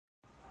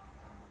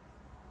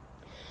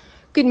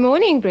Good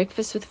morning,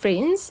 Breakfast with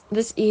Friends.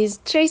 This is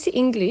Tracy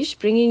English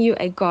bringing you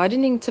a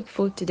gardening tip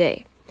for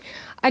today.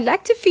 I'd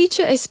like to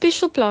feature a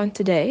special plant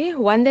today,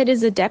 one that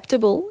is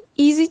adaptable,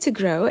 easy to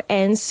grow,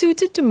 and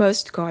suited to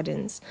most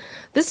gardens.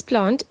 This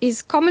plant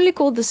is commonly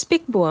called the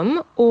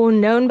Specboom, or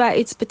known by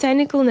its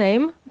botanical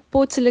name,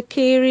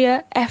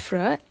 Portulacaria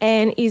afra,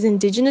 and is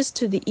indigenous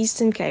to the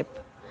Eastern Cape.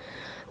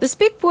 The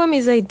specboom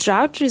is a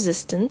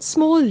drought-resistant,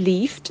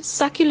 small-leafed,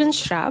 succulent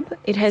shrub.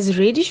 It has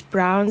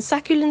reddish-brown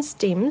succulent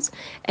stems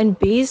and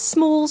bears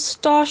small,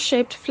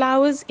 star-shaped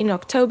flowers in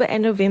October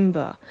and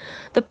November.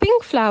 The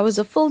pink flowers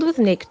are filled with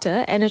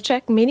nectar and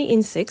attract many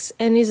insects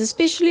and is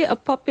especially a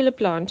popular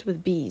plant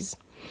with bees.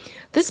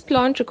 This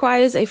plant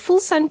requires a full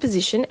sun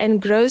position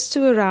and grows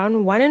to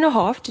around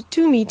 1.5 to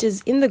 2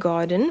 meters in the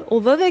garden,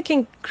 although they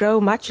can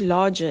grow much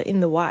larger in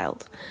the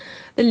wild.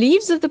 The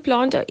leaves of the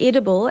plant are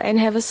edible and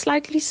have a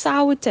slightly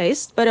sour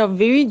taste, but are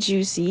very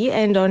juicy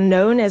and are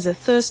known as a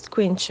thirst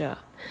quencher.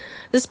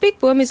 The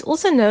specboom is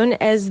also known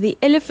as the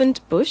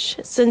elephant bush,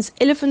 since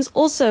elephants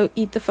also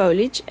eat the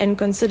foliage and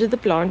consider the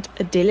plant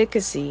a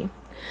delicacy.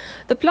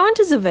 The plant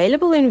is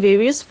available in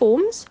various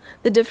forms.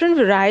 The different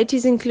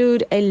varieties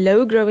include a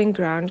low-growing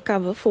ground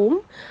cover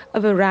form, a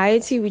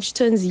variety which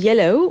turns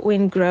yellow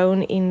when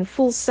grown in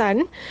full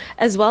sun,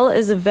 as well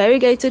as a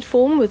variegated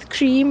form with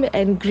cream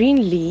and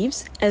green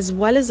leaves, as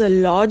well as a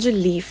larger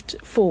leafed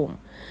form.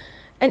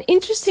 An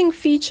interesting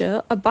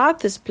feature about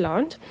this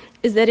plant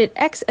is that it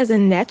acts as a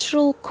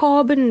natural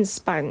carbon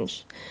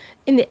sponge.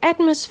 In the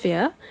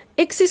atmosphere,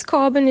 excess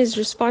carbon is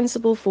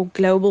responsible for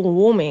global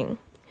warming.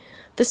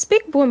 The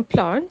specboom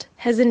plant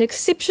has an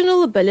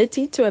exceptional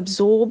ability to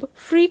absorb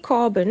free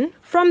carbon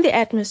from the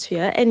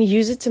atmosphere and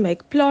use it to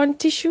make plant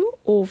tissue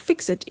or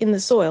fix it in the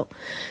soil.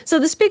 So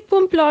the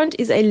specboom plant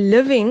is a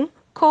living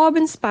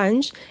carbon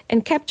sponge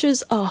and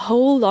captures a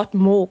whole lot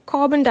more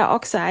carbon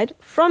dioxide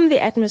from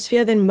the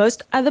atmosphere than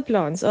most other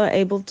plants are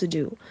able to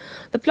do.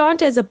 The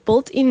plant has a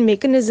built-in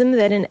mechanism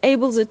that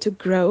enables it to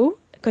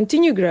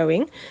continue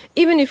growing,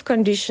 even if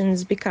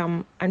conditions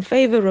become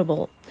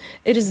unfavorable.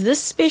 It is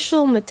this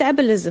special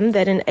metabolism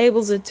that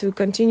enables it to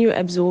continue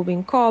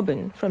absorbing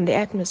carbon from the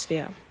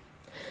atmosphere.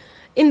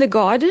 In the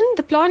garden,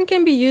 the plant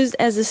can be used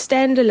as a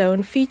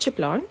standalone feature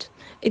plant.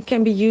 It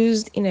can be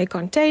used in a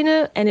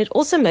container, and it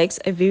also makes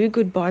a very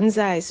good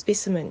bonsai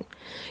specimen.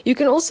 You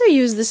can also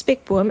use the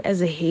specboom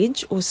as a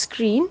hedge or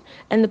screen,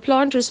 and the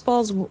plant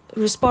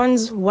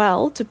responds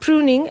well to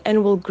pruning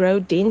and will grow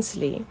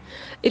densely.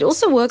 It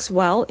also works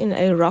well in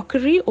a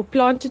rockery or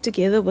planted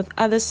together with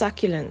other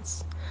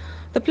succulents.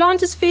 The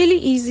plant is fairly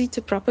easy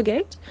to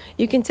propagate.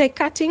 You can take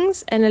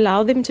cuttings and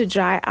allow them to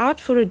dry out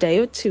for a day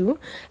or two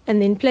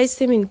and then place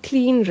them in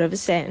clean river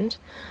sand.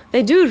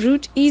 They do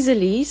root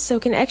easily, so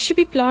can actually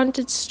be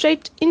planted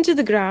straight into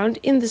the ground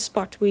in the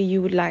spot where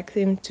you would like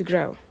them to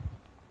grow.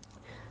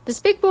 The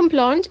specboom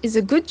plant is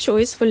a good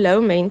choice for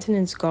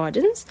low-maintenance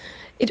gardens.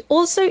 It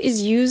also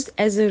is used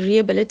as a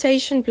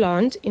rehabilitation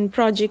plant in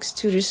projects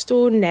to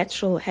restore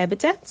natural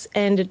habitats,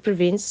 and it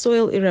prevents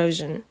soil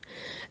erosion.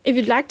 If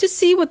you'd like to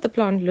see what the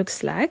plant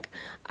looks like,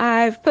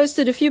 I've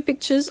posted a few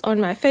pictures on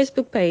my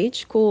Facebook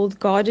page called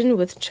Garden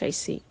with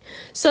Tracy.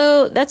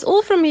 So that's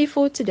all from me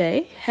for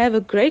today. Have a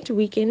great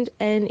weekend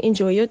and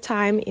enjoy your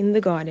time in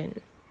the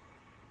garden.